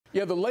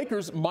Yeah, the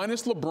Lakers,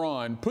 minus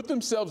LeBron, put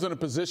themselves in a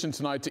position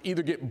tonight to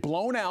either get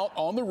blown out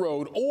on the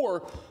road or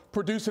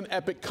produce an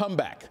epic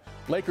comeback.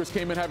 Lakers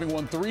came in having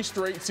won 3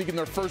 straight, seeking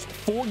their first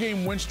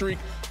 4-game win streak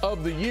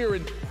of the year.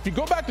 And if you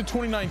go back to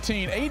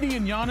 2019, AD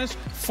and Giannis,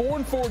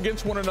 4-4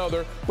 against one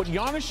another, but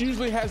Giannis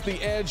usually has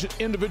the edge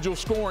individual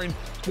scoring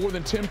more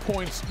than 10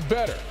 points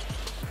better.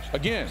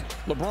 Again,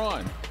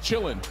 LeBron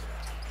chilling,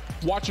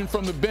 watching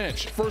from the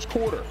bench. First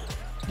quarter,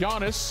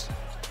 Giannis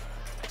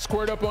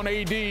squared up on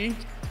AD,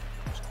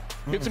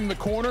 gets him in the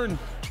corner and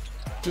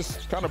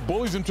just kind of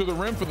bullies him to the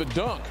rim for the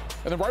dunk.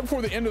 And then right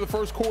before the end of the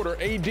first quarter,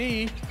 AD,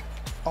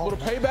 little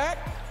payback.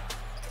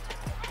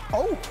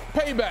 Oh,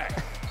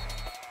 payback.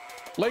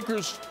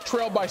 Lakers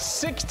trailed by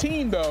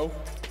 16, though,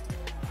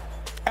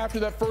 after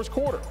that first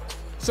quarter.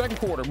 Second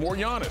quarter, more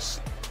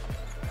Giannis.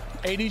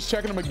 AD's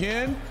checking him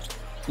again,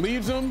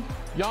 leaves him.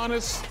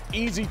 Giannis,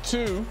 easy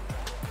 2.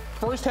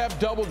 First half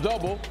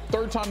double-double.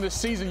 Third time this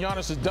season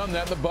Giannis has done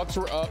that. The Bucks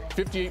were up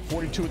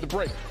 58-42 at the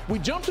break. We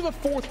jump to the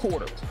fourth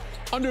quarter.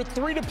 Under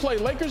 3 to play.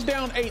 Lakers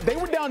down 8. They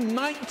were down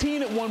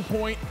 19 at one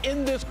point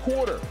in this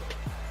quarter.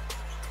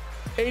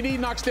 AD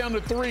knocks down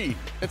to 3.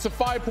 It's a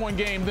 5-point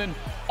game. Then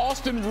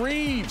Austin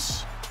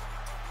Reeves.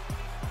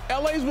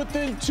 LA's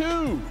within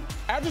 2.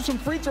 After some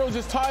free throws,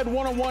 it's tied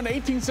 1-1.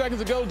 18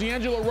 seconds ago,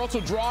 D'Angelo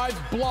Russell drives,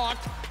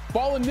 blocked.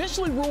 Ball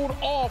initially ruled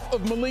off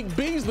of Malik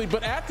Beasley,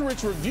 but after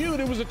it's reviewed,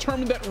 it was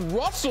determined that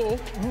Russell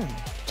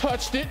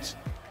touched it,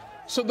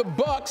 so the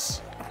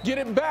Bucks get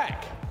it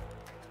back.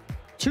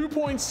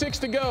 2.6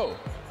 to go.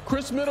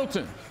 Chris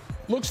Middleton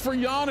looks for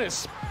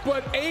Giannis,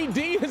 but AD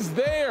is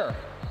there.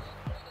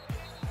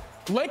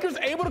 Lakers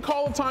able to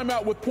call a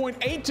timeout with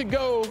 0.8 to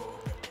go.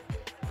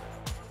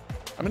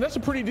 I mean, that's a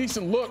pretty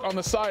decent look on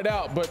the side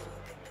out, but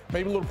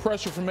maybe a little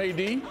pressure from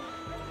AD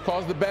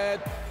caused the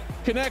bad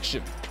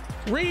connection.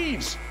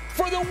 Reeves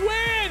for the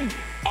win!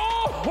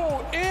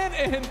 Oh, in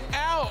and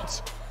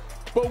out.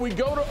 But we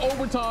go to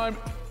overtime,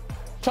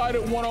 tied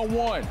at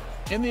 1-1.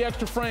 In the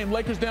extra frame,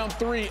 Lakers down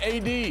 3.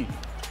 AD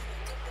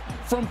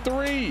from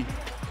 3.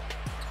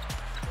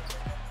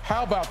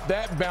 How about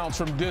that bounce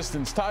from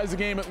distance? Ties the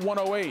game at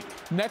 108.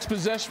 Next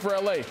possession for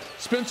LA.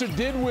 Spencer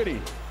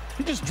Dinwiddie.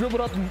 He just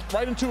dribbled up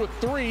right into a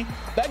 3.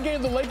 That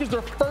gave the Lakers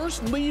their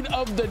first lead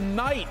of the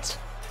night.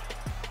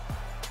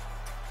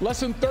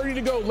 Less than 30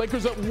 to go.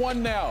 Lakers up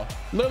 1 now.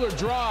 Lillard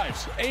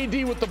drives.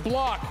 AD with the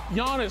block.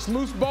 Giannis,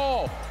 loose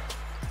ball.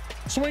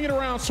 Swinging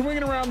around.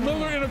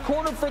 Lillard in a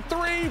corner for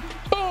 3.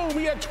 Boom!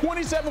 He had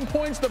 27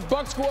 points. The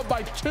Bucks go up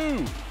by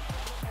 2.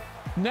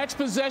 Next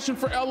possession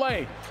for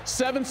LA.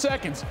 7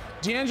 seconds.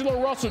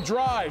 D'Angelo Russell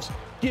drives.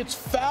 Gets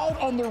fouled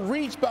on the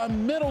reach by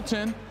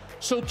Middleton.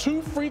 So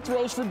 2 free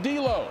throws for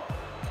D'Lo.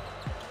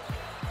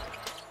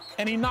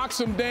 And he knocks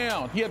him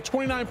down. He had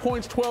 29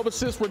 points, 12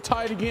 assists. We're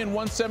tied again,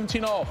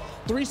 117 all.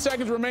 3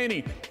 seconds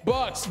remaining.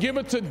 Bucks give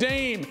it to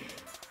Dame.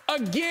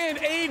 Again,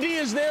 AD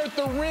is there at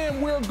the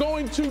rim. We're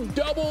going to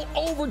double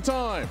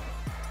overtime.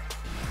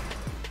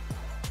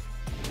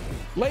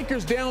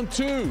 Lakers down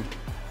 2.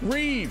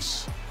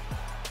 Reeves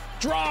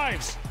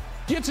drives.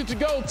 Gets it to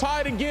go.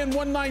 Tied again,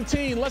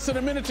 119. Less than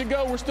a minute to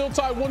go. We're still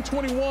tied,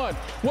 121.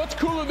 What's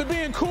cooler than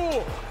being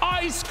cool?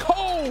 Ice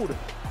cold.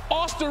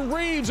 Austin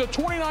Reeves, a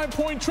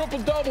 29-point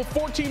triple-double,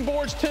 14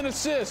 boards, 10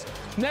 assists.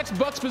 Next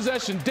Bucks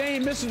possession.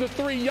 Dame misses the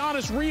 3.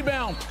 Giannis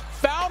rebound.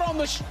 Fouled on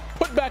the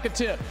putback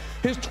attempt.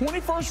 His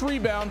 21st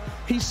rebound.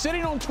 He's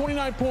sitting on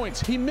 29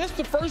 points. He missed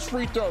the first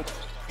free throw.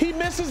 He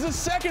misses the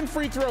second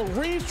free throw.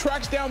 Reeves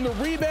tracks down the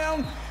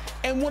rebound.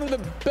 And one of the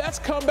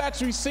best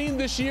comebacks we've seen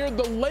this year,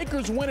 the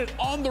Lakers win it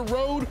on the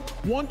road,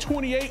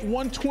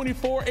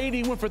 128-124.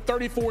 AD went for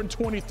 34 and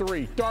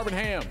 23. Darvin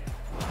Ham.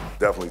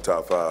 Definitely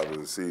top 5 of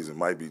the season,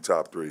 might be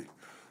top 3.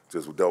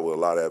 Just we dealt with a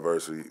lot of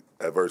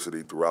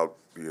adversity throughout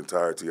the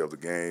entirety of the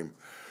game.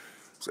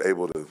 Was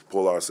able to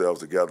pull ourselves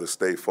together,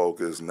 stay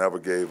focused, never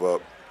gave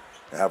up,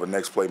 and have a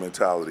next play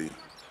mentality,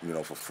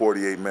 for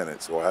 48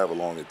 minutes or however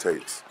long it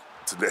takes.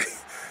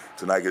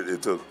 Tonight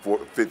it took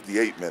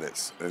 58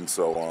 minutes, and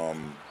so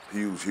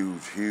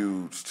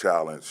huge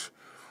challenge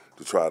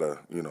to try to,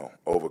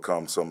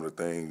 overcome some of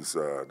the things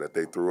that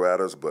they threw at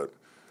us. But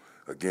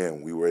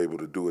again, we were able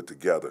to do it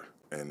together.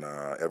 And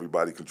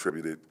everybody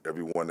contributed.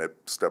 Everyone that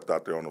stepped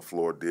out there on the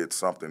floor did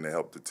something to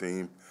help the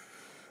team.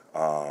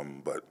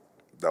 But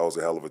that was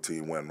a hell of a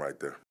team win right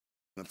there.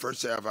 In the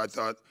first half, I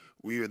thought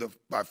we were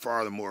by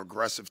far the more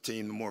aggressive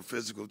team, the more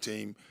physical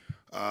team.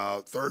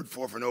 Third,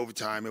 fourth, and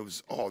overtime, it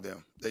was all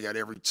them. They got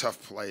every tough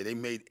play. They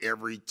made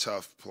every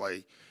tough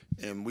play,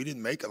 and we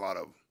didn't make a lot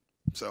of them.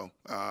 So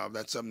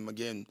that's something,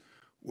 again,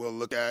 we'll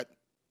look at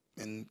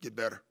and get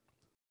better.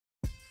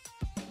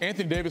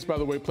 Anthony Davis, by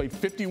the way, played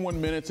 51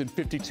 minutes and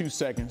 52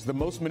 seconds, the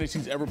most minutes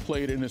he's ever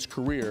played in his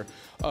career.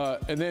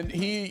 And then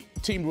he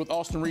teamed with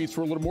Austin Reeves for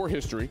a little more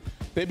history.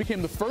 They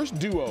became the first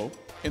duo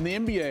in the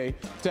NBA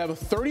to have a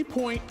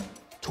 30-point,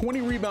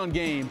 20-rebound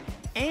game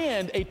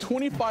and a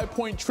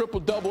 25-point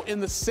triple-double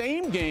in the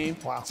same game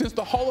since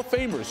the Hall of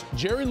Famers.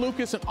 Jerry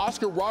Lucas and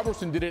Oscar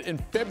Robertson did it in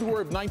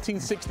February of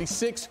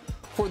 1966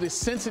 for the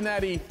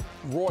Cincinnati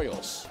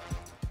Royals.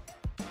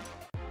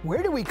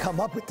 Where do we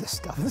come up with this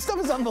stuff? This stuff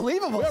is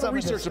unbelievable. We have a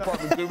research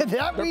department, dude.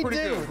 That we do.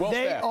 Good. Well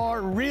they staffed.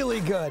 are really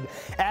good,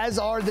 as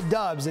are the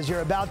Dubs, as you're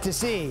about to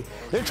see.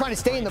 They're trying to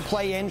stay in the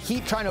play-in,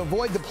 Heat trying to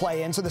avoid the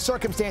play-in, so the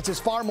circumstances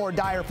far more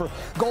dire for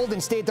Golden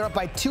State. They're up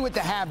by 2 at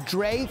the half.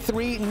 Dre,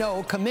 3,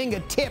 no.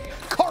 Kuminga, tip.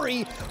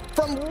 Curry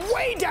from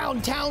way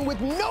downtown with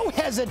no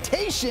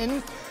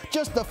hesitation.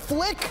 Just the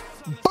flick,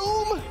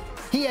 boom.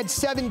 He had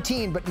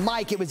 17, but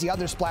Mike, it was the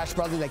other Splash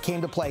brother that came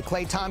to play.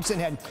 Klay Thompson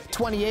had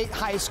 28,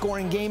 highest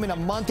scoring game in a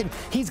month, and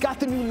he's got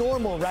the new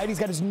normal, right? He's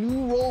got his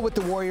new role with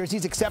the Warriors.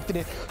 He's accepted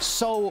it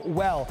so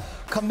well.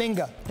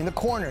 Kuminga in the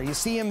corner, you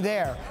see him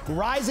there.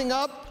 Rising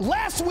up.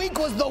 Last week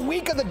was the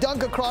week of the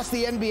dunk across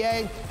the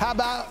NBA. How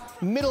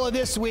about middle of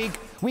this week,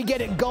 we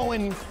get it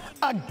going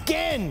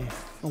again.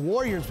 The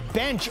Warriors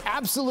bench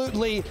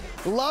absolutely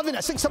loving it.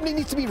 I think somebody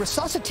needs to be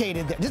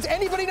resuscitated there. Does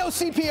anybody know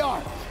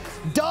CPR?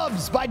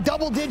 Dubs by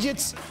double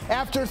digits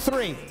after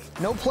 3.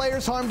 No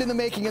players harmed in the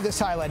making of this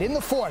highlight. In the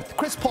 4th,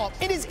 Chris Paul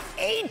in his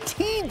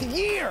 18th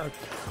year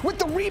with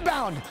the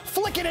rebound,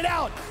 flicking it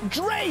out.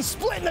 Dre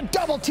splitting the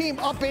double team,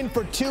 up in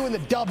for 2, and the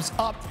Dubs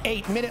up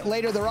 8. Minute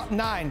later, they're up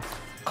 9.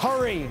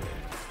 Curry,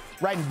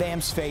 right in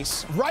Bam's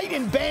face. Right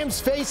in Bam's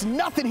face,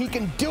 nothing he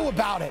can do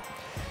about it.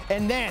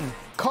 And then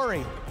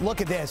Curry,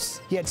 look at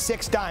this. He had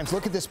 6 dimes.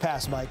 Look at this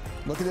pass, Mike.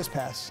 Look at this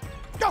pass.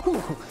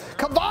 Oh,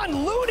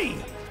 Kevon Looney.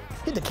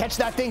 He had to catch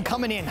that thing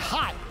coming in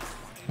hot.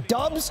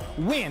 Dubs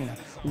win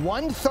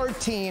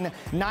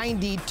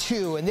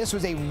 113-92, and this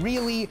was a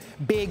really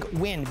big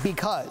win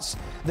because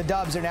the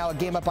Dubs are now a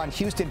game up on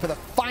Houston for the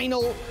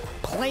final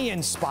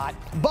play-in spot.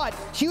 But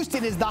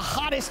Houston is the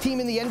hottest team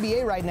in the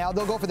NBA right now.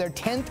 They'll go for their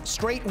 10th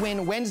straight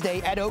win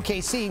Wednesday at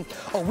OKC.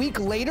 A week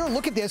later,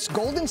 look at this,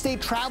 Golden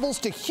State travels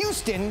to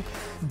Houston.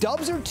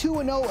 Dubs are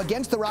 2-0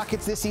 against the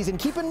Rockets this season.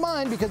 Keep in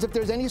mind, because if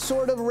there's any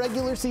sort of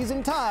regular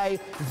season tie,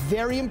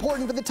 very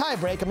important for the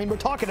tiebreak. I mean, we're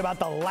talking about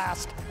the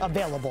last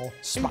available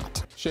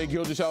spot. Shai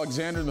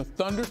Gilgeous-Alexander and the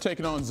Thunder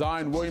taking on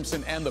Zion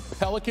Williamson and the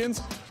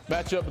Pelicans.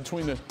 Matchup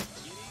between the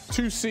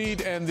 2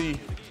 seed and the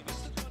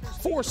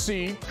 4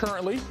 seed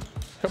currently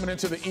coming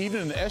into the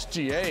evening, and the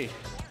SGA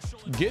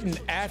getting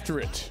after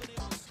it.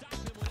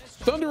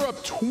 Thunder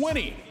up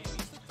 20.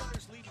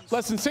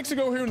 Less than 6 to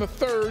go here in the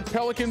 3rd.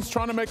 Pelicans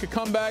trying to make a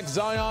comeback.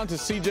 Zion to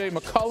CJ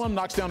McCollum,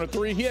 knocks down a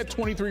 3. He had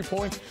 23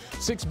 points,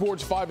 6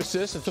 boards, 5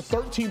 assists. It's a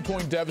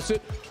 13-point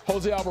deficit.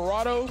 Jose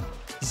Alvarado,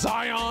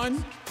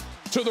 Zion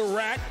to the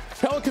rack.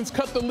 Pelicans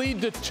cut the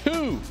lead to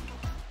 2.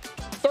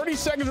 30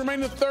 seconds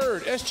remaining in the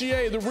 3rd.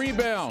 SGA, the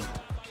rebound.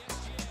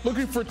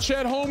 Looking for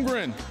Chet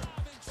Holmgren.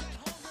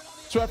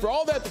 So after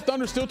all that, the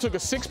Thunder still took a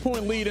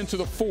 6-point lead into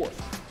the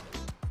 4th.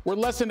 We're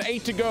less than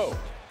 8 to go.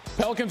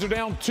 Pelicans are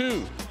down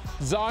 2.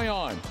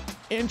 Zion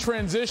in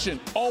transition,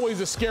 always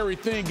a scary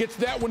thing, gets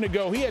that one to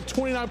go. He had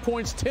 29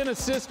 points, 10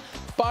 assists,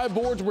 5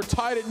 boards. We're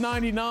tied at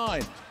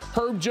 99.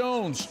 Herb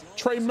Jones,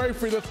 Trey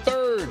Murphy the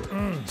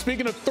 3rd.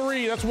 Speaking of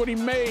 3, that's what he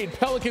made.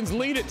 Pelicans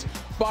lead it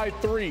by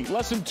 3.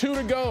 Less than 2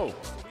 to go.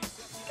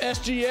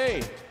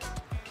 SGA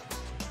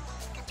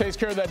takes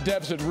care of that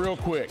deficit real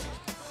quick.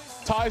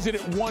 Ties it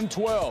at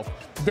 112.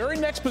 Very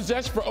next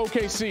possession for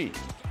OKC.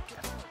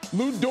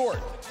 Lou Dort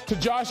to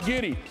Josh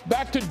Giddey.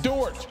 Back to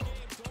Dort.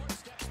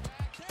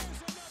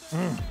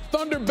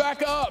 Thunder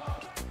back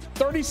up.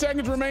 30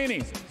 seconds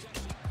remaining.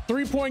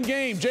 3-point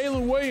game.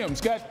 Jalen Williams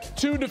got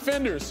 2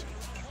 defenders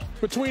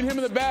between him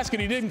and the basket.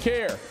 He didn't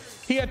care.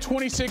 He had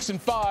 26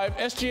 and 5.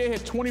 SGA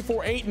had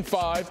 24, 8 and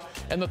 5.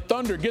 And the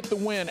Thunder get the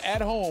win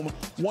at home,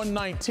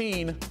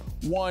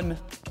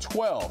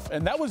 119-112.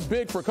 And that was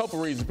big for a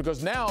couple reasons,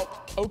 because now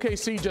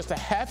OKC just a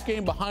half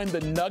game behind the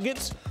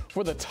Nuggets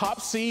for the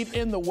top seed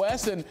in the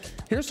West. And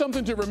here's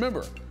something to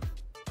remember.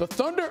 The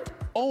Thunder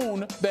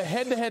own the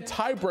head-to-head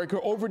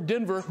tiebreaker over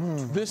Denver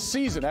this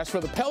season. As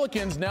for the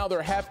Pelicans, now they're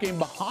a half game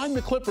behind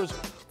the Clippers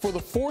for the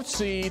 4th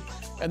seed.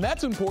 And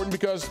that's important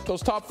because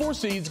those top 4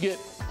 seeds get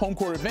home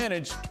court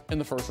advantage in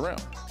the 1st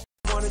round.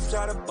 Wanna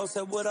try to boast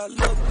at what I look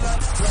like.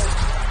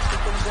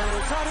 Think I'm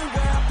going harder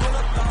where I pull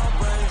up all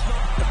brains.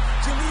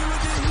 Jimmy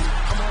with the heat,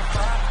 I'm on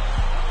fire.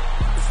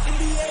 It's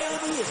 88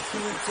 over here,